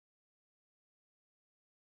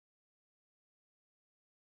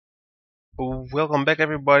Welcome back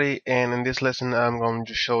everybody, and in this lesson I'm going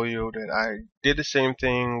to show you that I did the same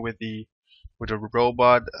thing with the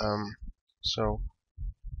robot, so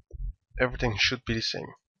everything should be the same.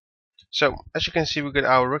 So as you can see, we got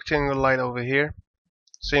our rectangle light over here,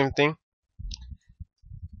 same thing,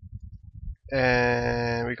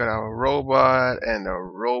 and we got our robot, and the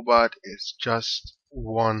robot is just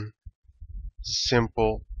one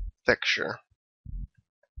simple texture.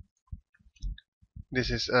 This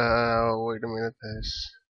is wait a minute,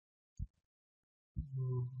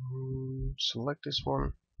 select this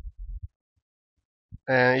one.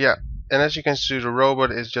 And yeah, and as you can see, the robot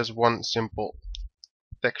is just one simple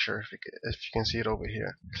texture, if you can see it over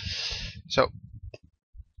here. So,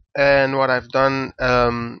 and what I've done,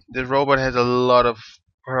 the robot has a lot of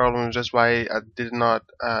problems. That's why I did not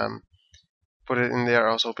put it in there,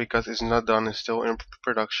 also because it's not done. It's still in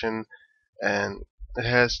production, and it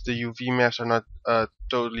has the UV maps are not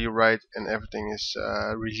totally right, and everything is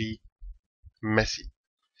really messy.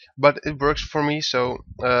 But it works for me, so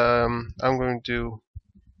I'm going to.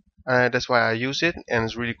 That's why I use it, and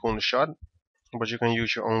it's really cool in the shot. But you can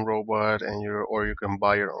use your own robot, or you can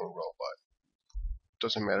buy your own robot.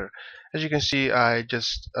 Doesn't matter. As you can see, I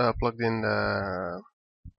just plugged in the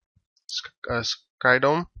sky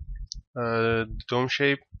dome, dome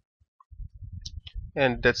shape,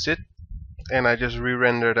 and that's it. And I just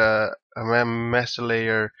re-rendered a master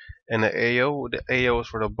layer and an AO. The AO is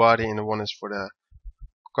for the body, and the one is for the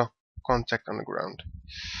contact on the ground.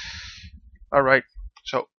 All right.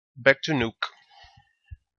 So back to Nuke.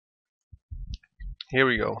 Here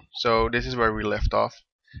we go. So this is where we left off,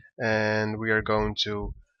 and we are going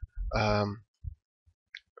to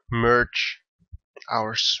merge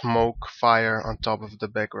our smoke fire on top of the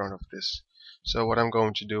background of this. So what I'm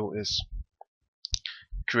going to do is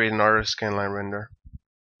create another scanline render.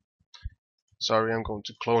 Sorry, I'm going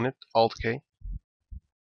to clone it, Alt K.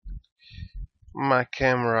 My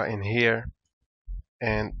camera in here,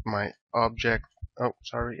 and my object,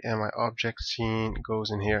 and my object scene goes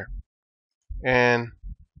in here. And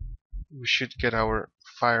we should get our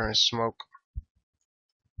fire and smoke.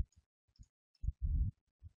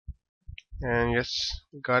 And yes,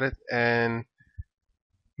 got it, and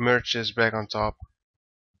merge this back on top.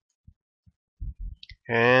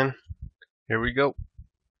 And here we go.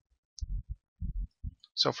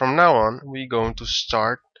 So from now on, we're going to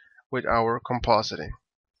start with our compositing.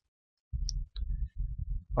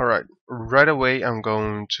 Alright, right away I'm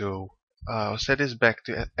going to set this back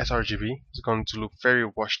to sRGB. It's going to look very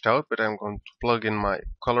washed out, but I'm going to plug in my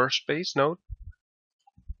color space node.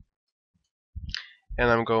 And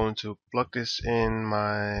I'm going to plug this in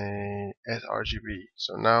my sRGB.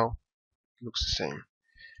 So now it looks the same.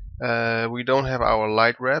 We don't have our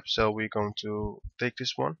light wrap, so we're going to take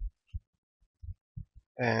this one.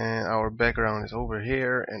 And our background is over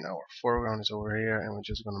here, and our foreground is over here, and we're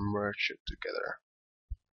just going to merge it together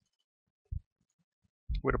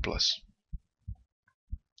with a plus.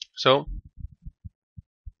 So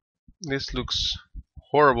this looks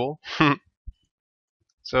horrible.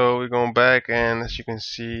 So we're going back, and as you can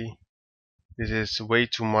see, this is way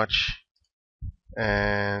too much,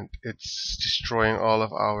 and it's destroying all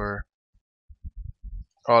of our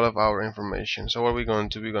information. So what we're going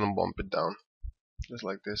to do, we're going to bump it down just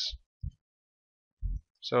like this.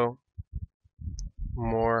 So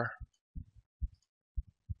more,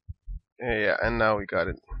 yeah, and now we got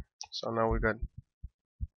it. So now we got a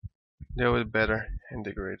little bit better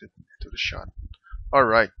integrated to the shot.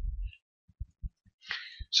 Alright,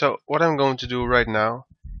 so what I'm going to do right now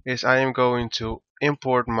is I am going to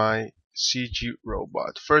import my CG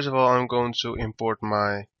robot. First of all, I'm going to import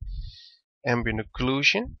my ambient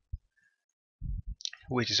occlusion,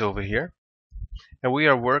 which is over here, and we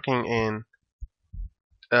are working in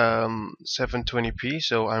 720p,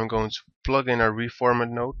 so I'm going to plug in a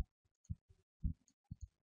reformat node.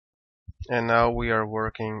 And now we are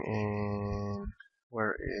working in,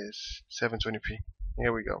 where is 720p?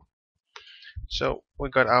 Here we go. So we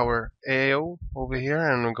got our AO over here,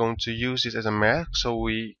 and we're going to use it as a mask, so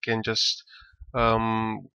we can just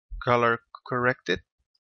color correct it.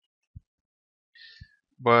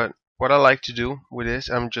 But what I like to do with this,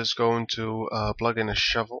 I'm just going to plug in a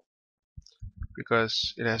shovel,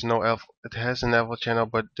 because it has no alpha. It has an alpha channel,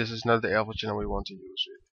 but this is not the alpha channel we want to use.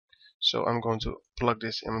 So I'm going to plug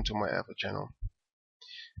this into my alpha channel,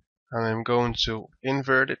 and I'm going to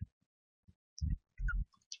invert it.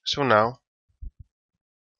 So now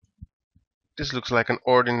this looks like an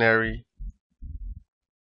ordinary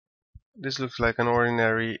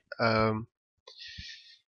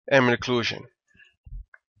ambient occlusion.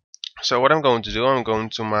 So what I'm going to do, I'm going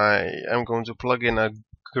to plug in a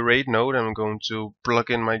grade node. I'm going to plug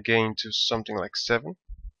in my gain to something like 7.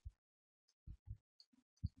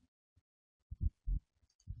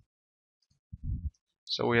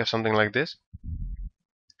 So we have something like this.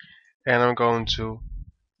 And I'm going to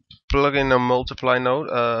plug in a multiply node,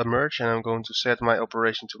 a merge, and I'm going to set my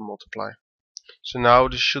operation to multiply. So now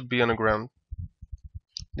this should be on the ground.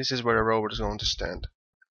 This is where the robot is going to stand.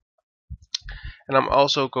 And I'm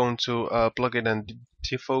also going to plug in a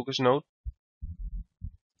defocus node.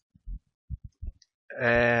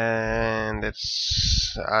 And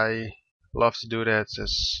I love to do that.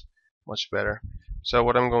 It's much better. So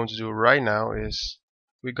what I'm going to do right now is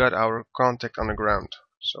we got our contact on the ground.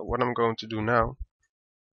 So what I'm going to do now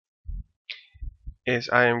is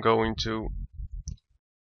I am going to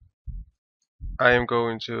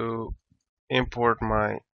import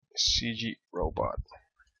my CG robot.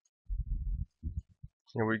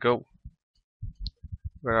 Here we go.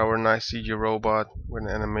 Got our nice CG robot with an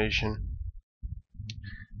animation,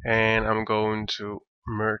 and I'm going to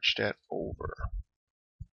merge that over.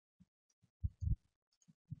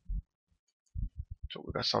 So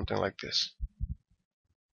we got something like this.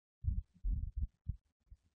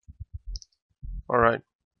 Alright.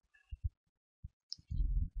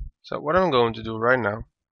 So what I'm going to do right now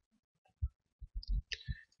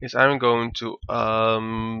is I'm going to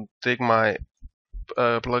take my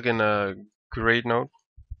plug in a grade node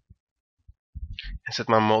and set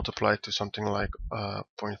my multiply to something like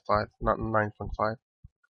 0.5, not 9.5.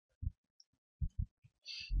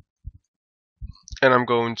 And I'm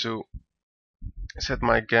going to set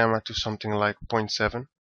my gamma to something like 0.7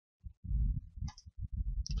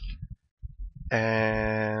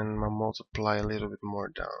 and my multiply a little bit more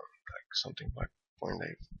down, like something like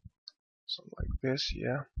 0.8, something like this,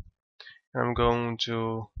 yeah. And I'm going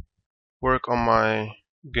to work on my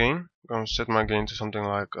gain. I'm going to set my gain to something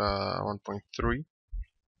like 1.303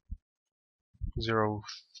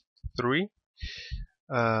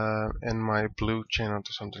 and my blue channel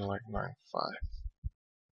to something like 9.5.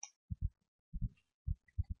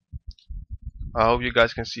 I hope you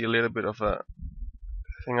guys can see a little bit of a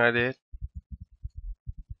thing I did,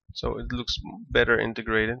 so it looks better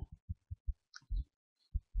integrated.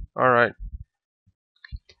 Alright,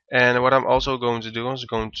 and what I'm also going to do is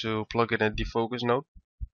going to plug in a defocus node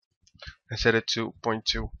and set it to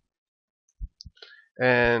 0.2,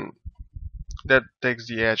 and that takes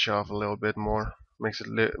the edge off a little bit more, makes it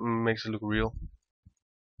look real.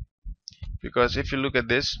 Because if you look at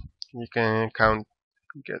this, you can count,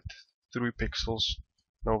 you get 3 pixels.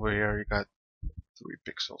 Over here you got 3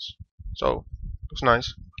 pixels. So looks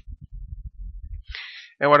nice.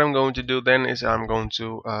 And what I'm going to do then is I'm going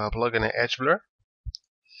to plug in an edge blur.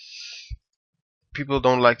 People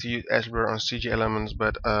don't like to use edge blur on CG elements,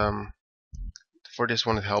 but for this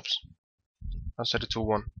one it helps. I'll set it to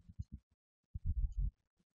 1.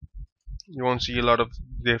 You won't see a lot of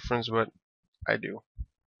difference, but I do,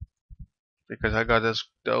 because I got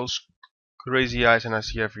those crazy eyes and I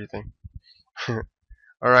see everything.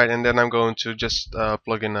 Alright, and then I'm going to just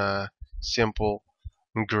plug in a simple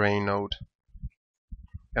grain node,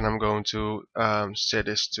 and I'm going to set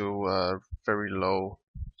this to very low,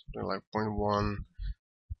 something like 0.1,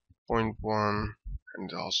 0.1,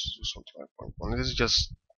 and also do something like 0.1. This is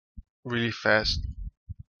just really fast,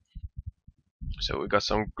 so we got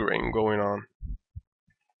some grain going on.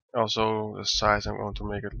 Also the size, I'm going to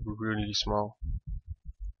make it really small,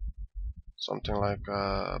 something like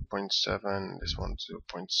 0.7, this one to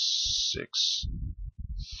 0.6.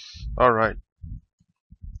 Alright,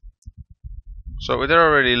 so it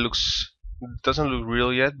already doesn't look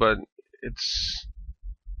real yet, but it's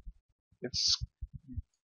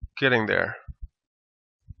getting there.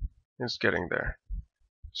 It's getting there.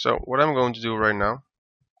 So what I'm going to do right now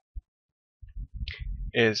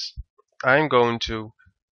is I'm going to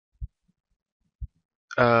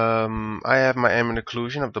I have my ambient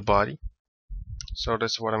occlusion of the body, so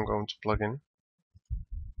that's what I'm going to plug in.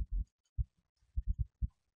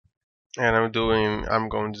 And I'm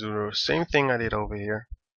going to do the same thing I did over here.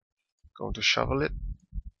 Going to shovel it,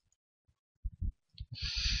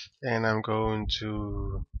 and I'm going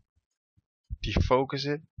to defocus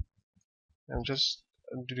it. I'm just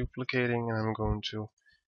duplicating, and I'm going to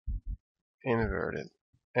invert it.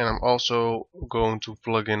 And I'm also going to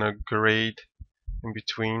plug in a grade in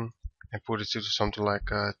between and put it to something like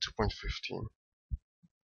 2.15.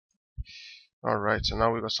 Alright, so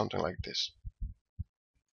now we got something like this.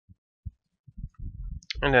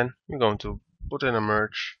 And then we're going to put in a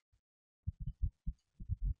merge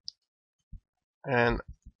and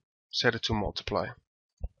set it to multiply.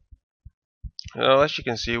 Well, as you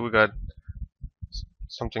can see, we got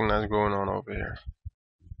something nice going on over here.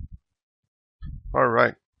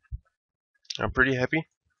 Alright, I'm pretty happy.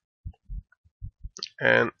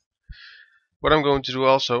 And what I'm going to do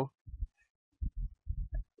also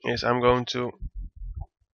is I'm going to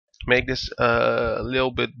make this a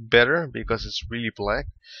little bit better because it's really black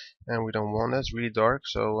and we don't want that. It's really dark,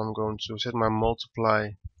 so I'm going to set my multiply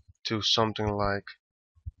to something like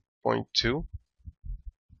 0.2,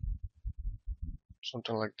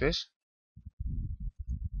 something like this.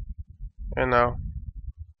 And now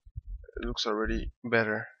it looks already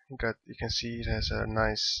better. You can see it has a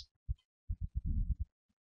nice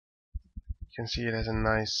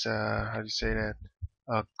how do you say that,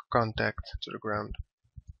 contact to the ground.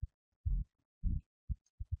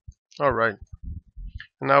 Alright,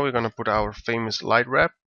 now we're gonna put our famous light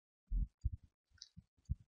wrap,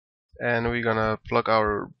 and we're gonna plug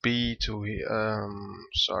our B to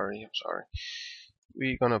sorry,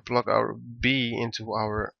 we're gonna plug our B into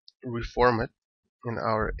our reformat in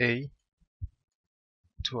our A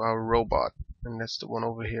to our robot, and that's the one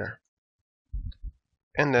over here.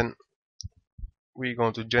 And then we're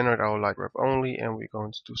going to generate our light wrap only, and we're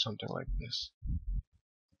going to do something like this.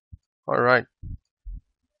 Alright,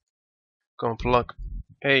 gonna plug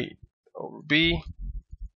A over B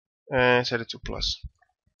and set it to plus.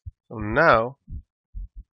 So now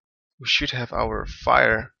we should have our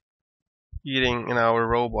fire eating in our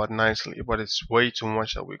robot nicely, but it's way too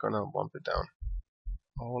much, so we're gonna bump it down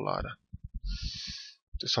a whole lot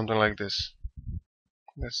to something like this.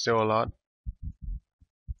 That's still a lot.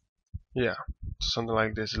 Yeah, something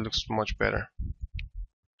like this. It looks much better.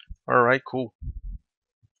 Alright, cool.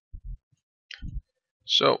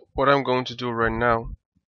 So what I'm going to do right now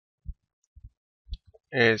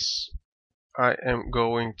is I am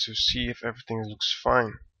going to see if everything looks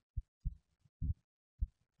fine.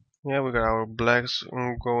 Yeah, we got our blacks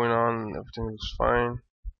going on, everything looks fine.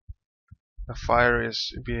 The fire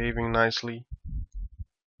is behaving nicely.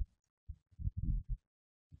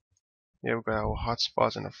 Yeah, we got our hot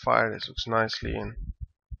spots in the fire. This looks nicely, and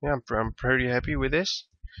yeah, I'm pretty happy with this.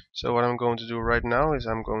 So what I'm going to do right now is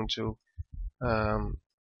I'm going to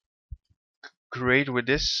create with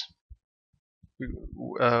this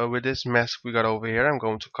mask we got over here. I'm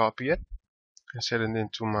going to copy it and set it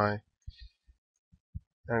into my.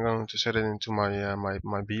 I'm going to set it into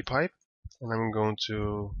my B pipe, and I'm going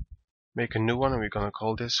to make a new one, and we're going to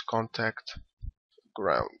call this contact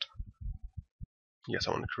ground. Yes,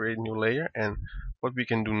 I want to create a new layer, and what we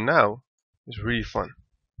can do now is really fun.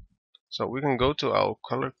 So we can go to our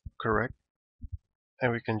color correct,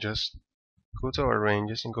 and we can just go to our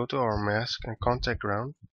ranges and go to our mask and contact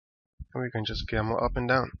ground, and we can just gamma up and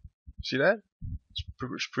down. See that?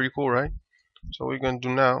 It's pretty cool, right? So what we're going to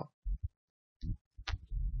do now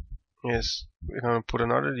is we're going to put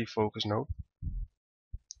another defocus node,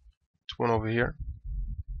 one over here,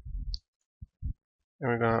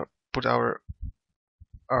 and we're going to put our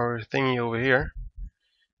thingy over here,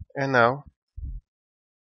 and now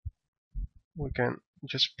we can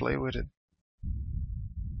just play with it.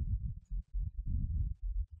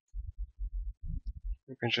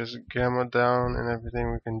 We can just gamma down and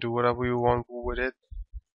everything. We can do whatever we want with it.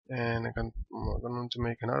 And I'm going to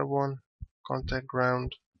make another one, contact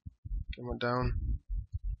ground, gamma down.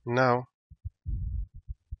 Now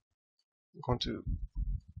I'm going to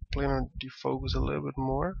play on defocus a little bit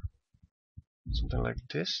more, something like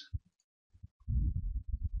this.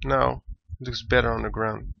 Now it looks better on the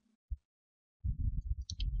ground,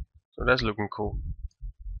 so that's looking cool.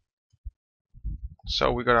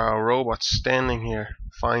 So we got our robot standing here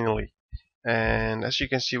finally, and as you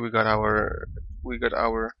can see, we got our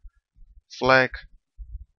flag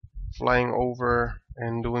flying over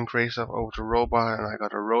and doing crazy stuff over the robot, and I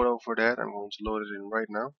got a roto for that. I'm going to load it in right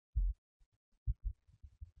now.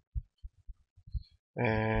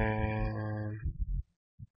 And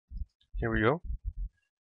here we go.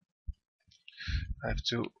 I have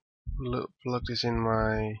to plug this in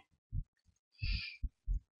my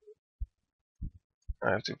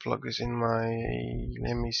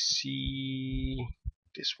let me see,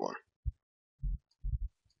 this one.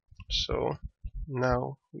 So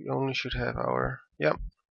now we only should have our, yep,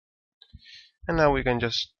 and now we can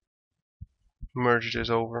just merge this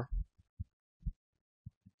over.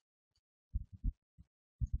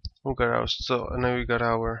 We got our and then we got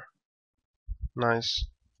our nice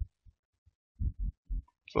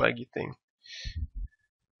flaggy thing.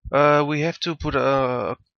 We have to put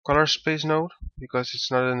a color space node because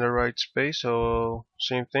it's not in the right space, so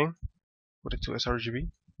same thing, put it to sRGB.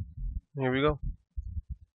 Here we go.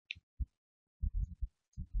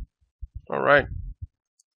 Alright,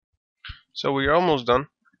 so we're almost done,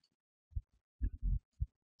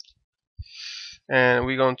 and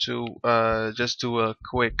we're going to just do a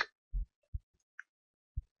quick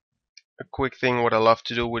thing. What I love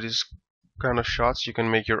to do with this kind of shots, you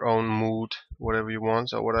can make your own mood, whatever you want.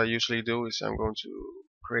 So what I usually do is I'm going to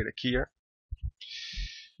create a keyer,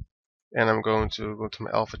 and I'm going to go to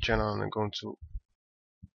my alpha channel, and I'm going to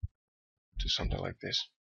do something like this.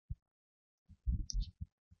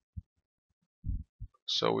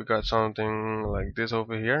 So we got something like this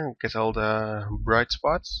over here. Get all the bright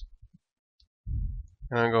spots,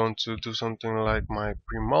 and I'm going to do something like my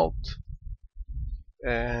pre-mult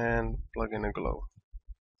and plug in a glow.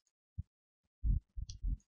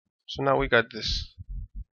 So now we got this,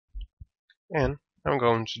 and I'm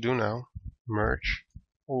going to do now merge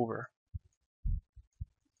over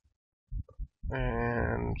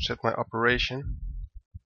and set my operation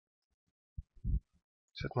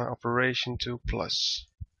to plus.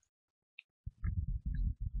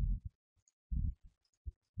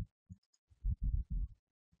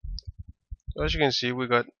 So as you can see, we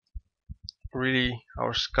got really,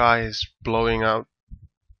 our sky is blowing out.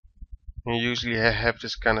 And you usually have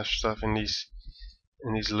this kind of stuff in these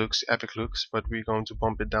looks, epic looks, but we're going to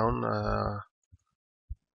bump it down a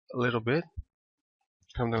little bit,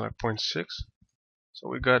 something like 0.6.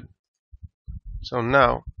 So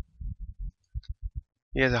now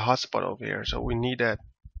he has a hotspot over here, so we need that.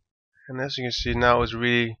 And as you can see now, it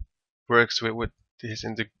really works with this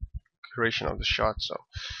integration of the shot. So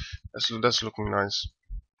that's looking nice.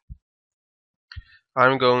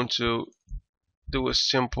 I'm going to do a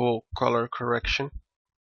simple color correction.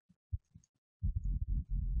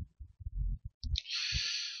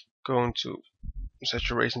 Going to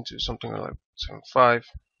saturation to something like 7.5,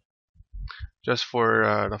 just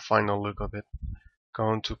for the final look of it.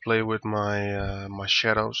 Going to play with my my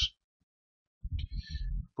shadows.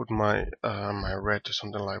 Put my my red to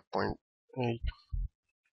something like 0.8,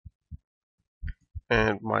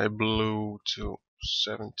 and my blue to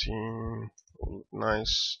 17. Look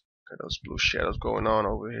nice. Got those blue shadows going on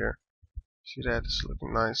over here. See that? It's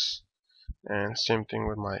looking nice. And same thing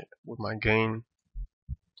with my gain.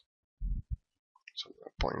 Something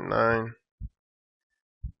like 0.9,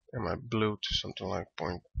 and my blue to something like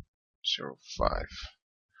 0.05.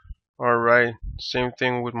 Alright, same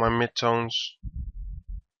thing with my midtones.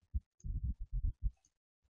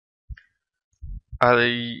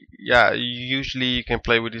 Yeah, usually you can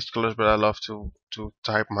play with these colors, but I love to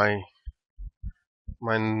type my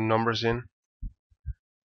numbers in.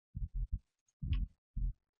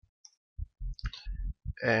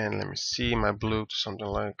 And let me see, my blue to something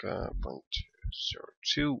like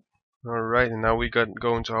 0.02. Alright, and now we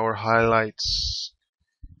go into our highlights,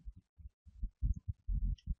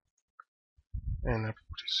 and I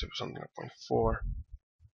put something like 0.4,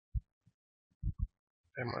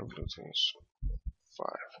 and my blue to 5.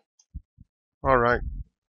 Alright,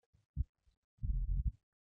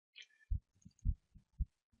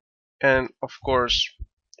 and of course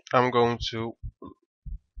I'm going to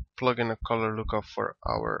plug in a color lookup for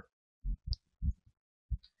our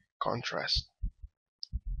contrast.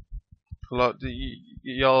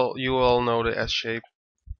 You all know the S shape,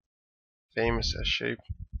 famous S shape.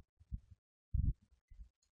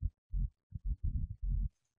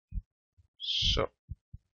 So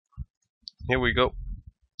here we go.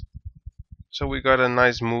 So we got a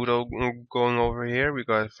nice mood going over here. We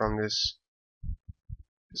got it from this.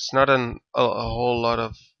 It's not a whole lot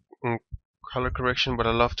of color correction, but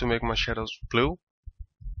I love to make my shadows blue.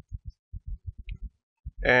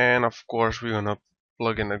 And of course we're gonna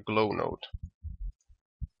plug in a glow node.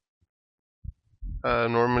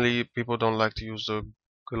 Normally people don't like to use the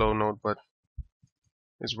glow node, but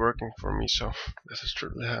it's working for me, so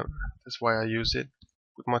that's why I use it.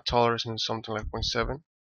 With my tolerance in something like 0.7,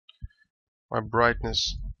 my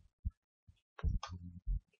brightness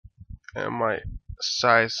and my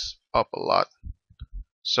size up a lot.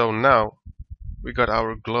 So now we got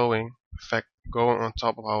our glowing effect going on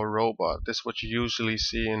top of our robot. This is what you usually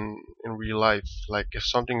see in real life. Like if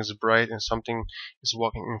something is bright and something is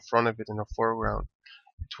walking in front of it in the foreground,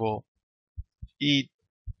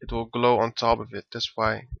 it will glow on top of it. That's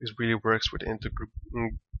why it really works with the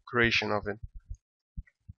integration of it.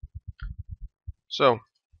 So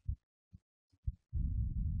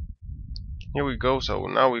here we go. So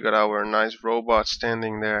now we got our nice robot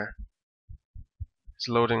standing there. It's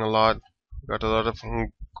loading a lot. Got a lot of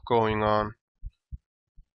going on,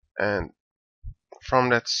 and from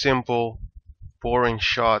that simple, boring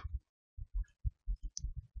shot,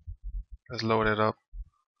 let's load it up.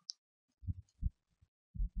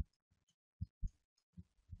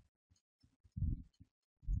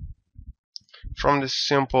 From this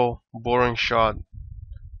simple, boring shot,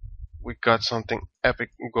 we got something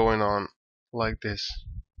epic going on like this.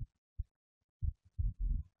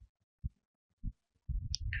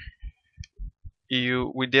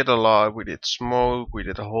 We did a lot. We did smoke, we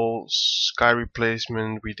did a whole sky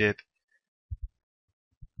replacement, we did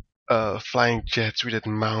flying jets, we did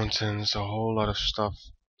mountains, a whole lot of stuff,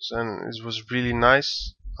 and it was really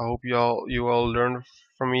nice. I hope you all learned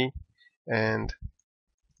from me, and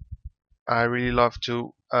I really love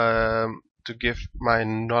to give my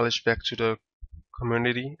knowledge back to the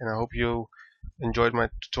community, and I hope you enjoyed my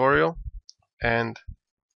tutorial, and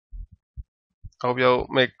I hope you'll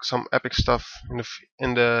make some epic stuff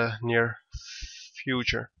in the near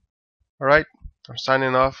future. Alright, I'm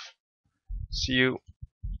signing off. See you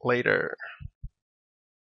later.